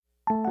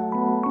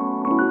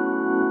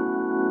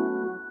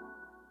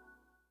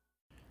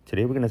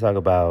Today, we're going to talk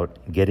about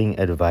getting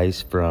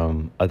advice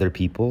from other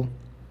people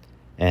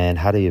and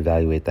how to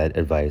evaluate that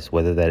advice,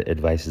 whether that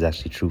advice is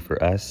actually true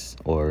for us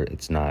or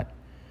it's not.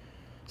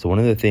 So, one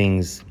of the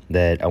things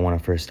that I want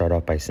to first start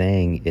off by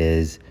saying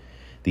is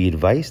the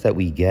advice that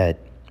we get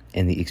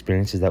and the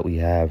experiences that we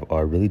have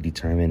are really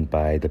determined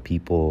by the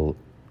people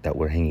that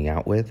we're hanging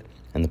out with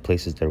and the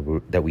places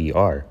that we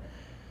are.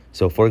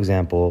 So, for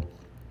example,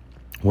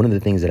 one of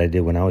the things that I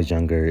did when I was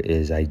younger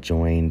is I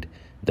joined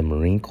the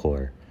Marine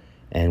Corps.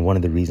 And one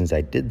of the reasons I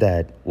did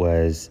that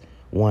was,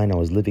 one, I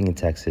was living in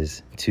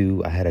Texas.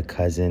 Two, I had a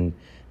cousin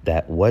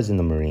that was in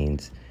the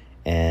Marines,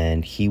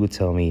 and he would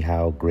tell me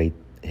how great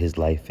his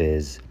life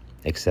is,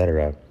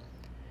 etc.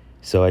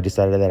 So I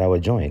decided that I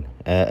would join.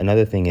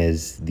 Another thing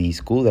is the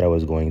school that I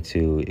was going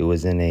to, it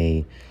was in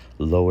a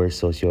lower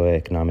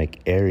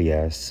socioeconomic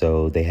area,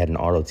 so they had an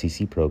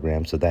ROTC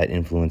program, so that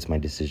influenced my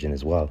decision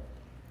as well.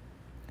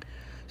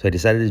 So I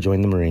decided to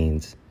join the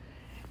Marines,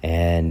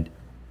 and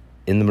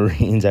in the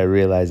Marines, I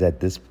realized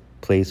that this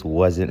place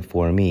wasn't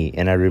for me.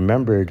 And I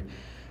remembered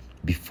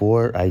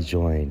before I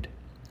joined,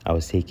 I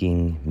was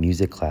taking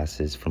music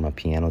classes from a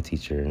piano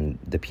teacher, and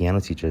the piano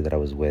teacher that I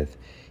was with,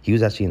 he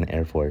was actually in the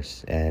Air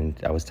Force, and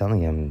I was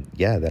telling him,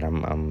 that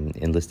I'm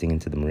enlisting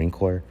into the Marine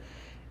Corps,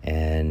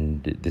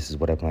 and this is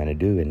what I plan to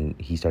do. And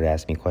he started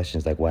asking me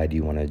questions like, why do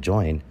you want to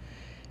join?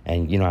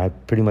 And, I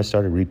pretty much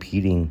started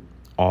repeating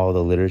all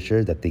the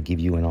literature that they give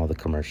you in all the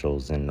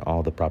commercials and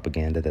all the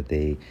propaganda that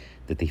they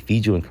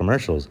feed you in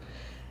commercials.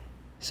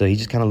 So he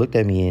just kind of looked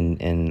at me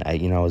and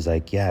I was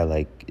like,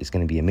 it's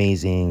going to be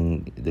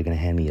amazing. They're going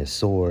to hand me a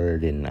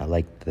sword, and I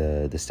like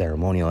the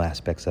ceremonial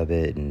aspects of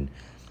it and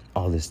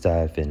all this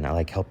stuff, and I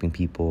like helping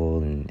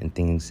people and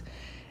things.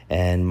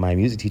 And my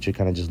music teacher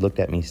kind of just looked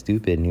at me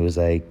stupid, and he was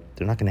like,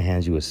 they're not going to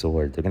hand you a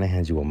sword. They're going to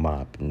hand you a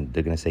mop, and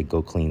they're going to say,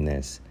 go clean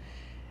this.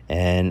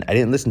 And I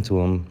didn't listen to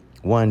him,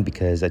 one,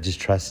 because I just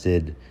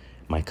trusted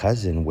my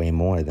cousin way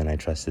more than I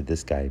trusted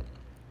this guy.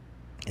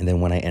 And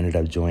then when I ended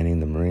up joining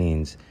the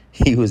Marines,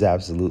 he was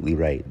absolutely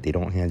right. They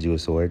don't hand you a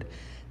sword,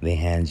 they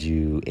hand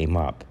you a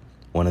mop.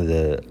 One of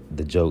the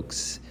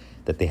jokes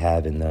that they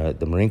have in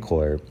the Marine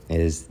Corps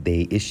is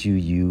they issue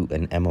you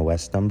an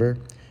MOS number.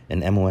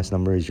 An MOS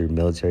number is your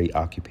military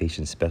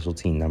occupation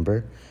specialty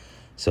number.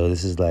 So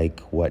this is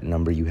like what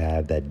number you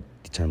have that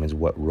determines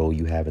what role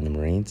you have in the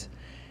Marines.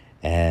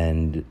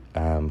 And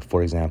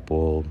for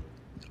example,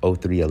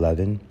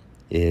 0311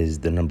 is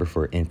the number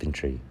for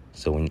infantry.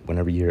 So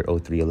whenever you hear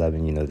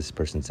 0311, you know this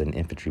person's an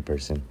infantry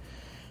person.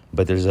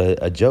 But there's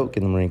a joke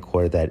in the Marine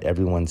Corps that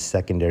everyone's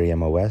secondary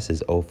MOS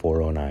is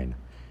 0409.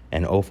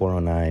 And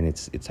 0409,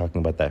 it's talking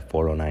about that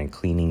 409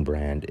 cleaning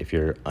brand. If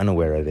you're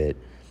unaware of it,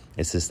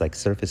 it's this like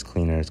surface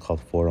cleaner. It's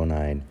called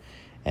 409.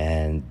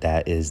 And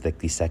that is like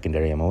the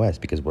secondary MOS,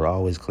 because we're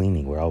always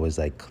cleaning. We're always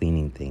like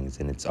cleaning things,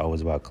 and it's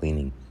always about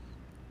cleaning.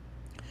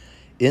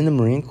 In the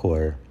Marine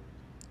Corps,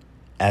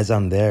 as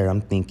I'm there,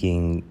 I'm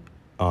thinking,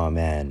 oh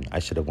man, I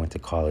should have went to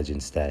college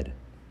instead.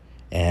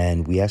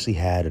 And we actually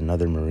had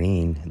another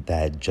Marine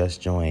that just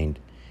joined,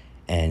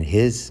 and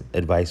his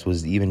advice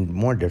was even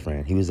more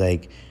different. He was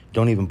like,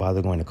 don't even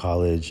bother going to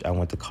college. I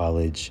went to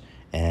college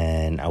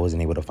and I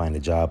wasn't able to find a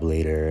job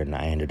later, and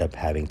I ended up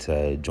having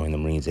to join the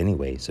Marines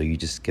anyway. So you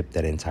just skipped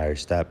that entire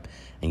step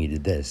and you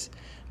did this.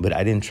 But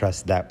I didn't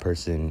trust that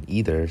person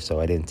either, so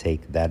I didn't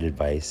take that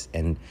advice.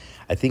 And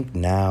I think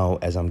now,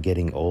 as I'm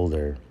getting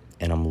older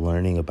and I'm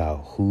learning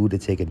about who to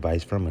take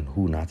advice from and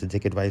who not to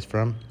take advice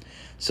from.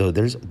 So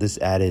there's this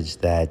adage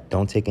that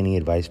don't take any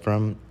advice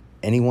from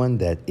anyone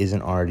that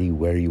isn't already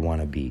where you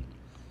want to be.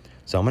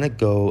 So I'm going to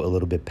go a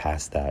little bit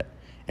past that.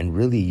 And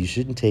really, you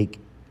shouldn't take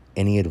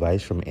any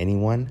advice from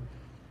anyone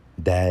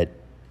that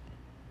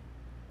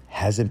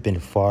hasn't been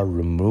far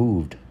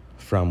removed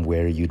from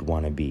where you'd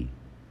want to be.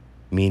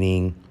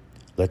 Meaning,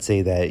 let's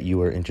say that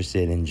you are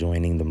interested in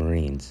joining the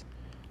Marines.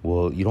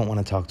 Well, you don't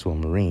want to talk to a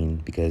Marine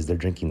because they're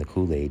drinking the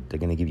Kool-Aid. They're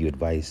going to give you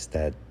advice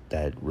that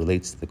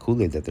relates to the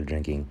Kool-Aid that they're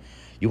drinking.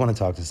 You want to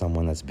talk to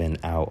someone that's been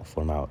out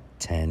for about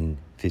 10,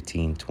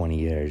 15, 20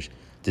 years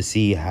to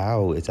see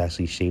how it's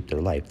actually shaped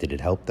their life. Did it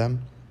help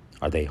them?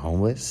 Are they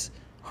homeless?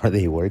 Are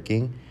they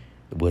working?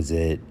 Was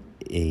it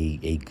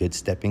a good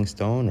stepping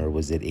stone, or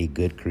was it a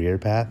good career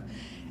path?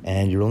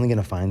 And you're only going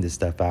to find this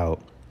stuff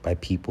out by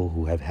people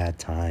who have had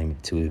time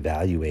to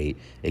evaluate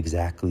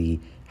exactly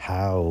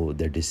how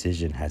their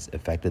decision has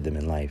affected them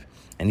in life.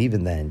 And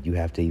even then, you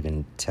have to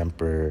even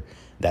temper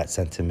that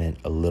sentiment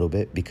a little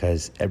bit,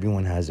 because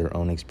everyone has their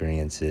own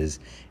experiences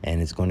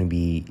and it's going to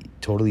be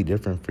totally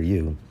different for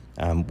you.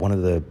 One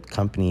of the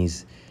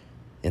companies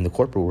in the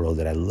corporate world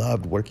that I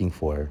loved working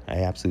for, I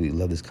absolutely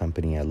love this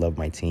company. I love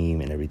my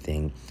team and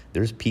everything.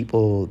 There's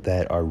people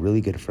that are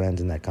really good friends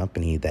in that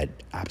company that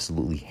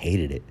absolutely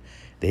hated it.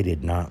 They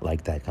did not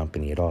like that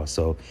company at all.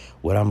 So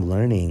what I'm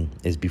learning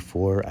is,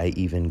 before I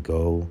even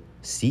go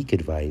seek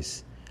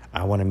advice,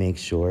 I want to make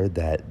sure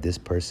that this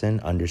person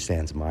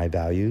understands my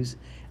values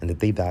and that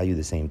they value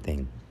the same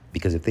thing.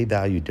 Because if they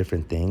value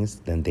different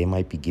things, then they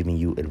might be giving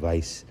you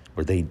advice,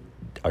 or they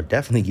are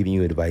definitely giving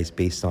you advice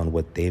based on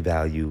what they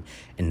value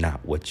and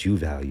not what you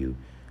value.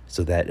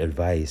 so that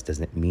advice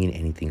doesn't mean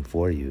anything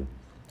for you.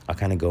 I'll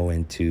kind of go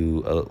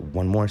into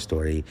one more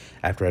story.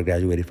 After I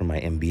graduated from my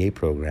MBA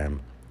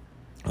program,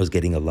 I was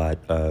getting a lot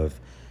of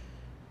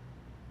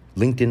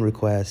LinkedIn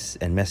requests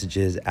and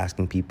messages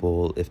asking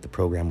people if the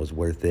program was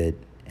worth it.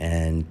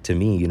 And to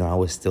me, I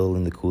was still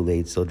in the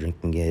Kool-Aid, still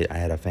drinking it. I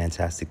had a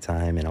fantastic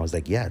time, and I was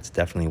like, yeah, it's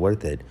definitely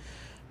worth it.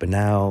 But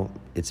now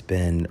it's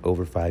been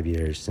over 5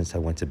 years since I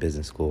went to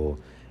business school,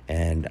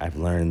 and I've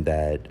learned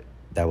that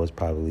that was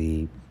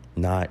probably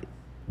not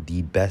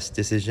the best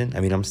decision. I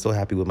mean, I'm still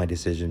happy with my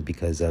decision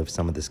because of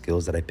some of the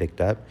skills that I picked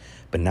up.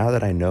 But now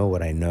that I know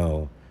what I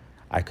know,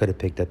 I could have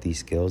picked up these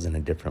skills in a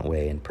different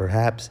way. And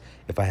perhaps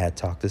if I had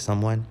talked to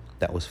someone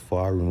that was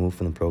far removed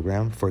from the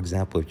program, for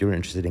example, if you're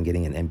interested in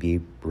getting an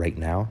MBA right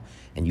now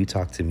and you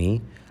talk to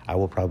me, I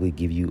will probably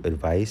give you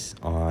advice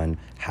on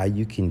how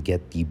you can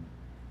get the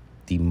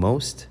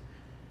most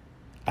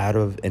out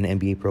of an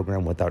MBA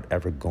program without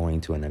ever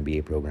going to an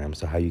MBA program.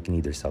 So how you can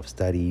either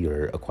self-study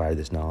or acquire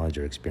this knowledge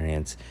or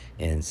experience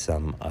in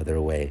some other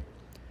way.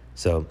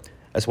 So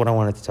that's what I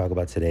wanted to talk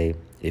about today.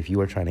 If you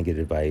are trying to get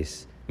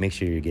advice, make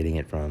sure you're getting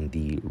it from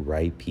the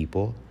right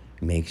people.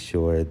 Make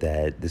sure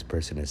that this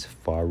person is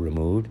far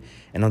removed.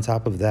 And on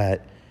top of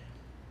that,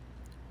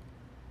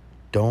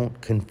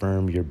 don't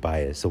confirm your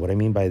bias. So what I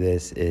mean by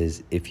this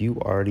is if you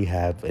already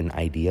have an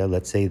idea,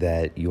 let's say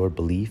that your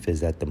belief is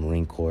that the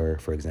Marine Corps,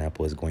 for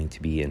example, is going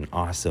to be an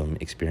awesome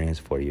experience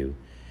for you,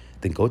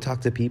 then go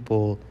talk to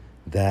people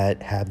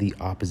that have the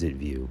opposite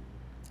view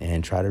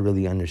and try to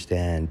really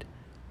understand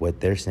what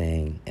they're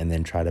saying and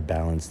then try to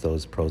balance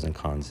those pros and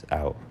cons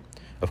out.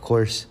 Of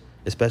course,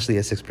 especially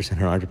as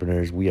 6%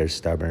 entrepreneurs, we are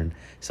stubborn.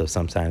 So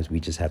sometimes we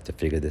just have to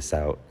figure this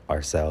out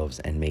ourselves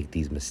and make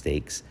these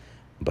mistakes.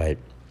 But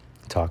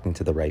talking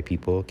to the right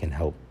people can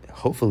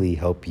hopefully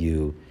help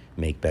you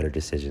make better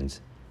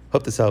decisions.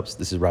 Hope this helps.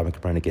 This is Robin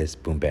Copernicus.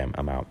 Boom, bam,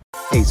 I'm out.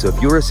 Hey, so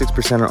if you're a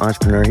 6%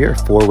 entrepreneur, here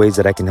are 4 ways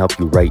that I can help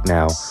you right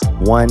now.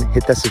 1,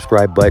 hit that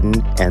subscribe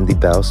button and the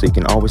bell so you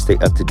can always stay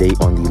up to date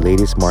on the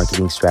latest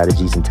marketing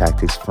strategies and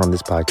tactics from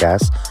this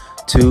podcast.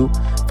 2,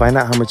 find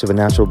out how much of a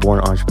natural born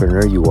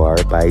entrepreneur you are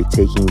by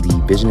taking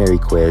the visionary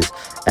quiz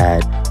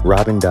at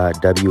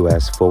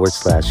robin.ws/quiz.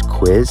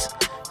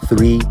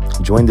 3,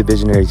 join the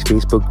Visionaries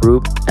Facebook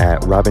group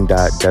at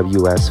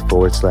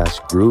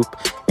robin.ws/group.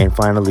 And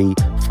finally,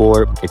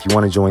 4, if you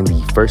want to join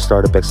the first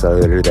startup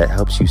accelerator that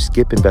helps you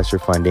skip investor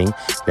funding,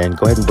 then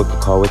go ahead and book a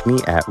call with me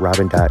at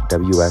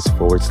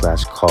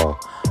robin.ws/call.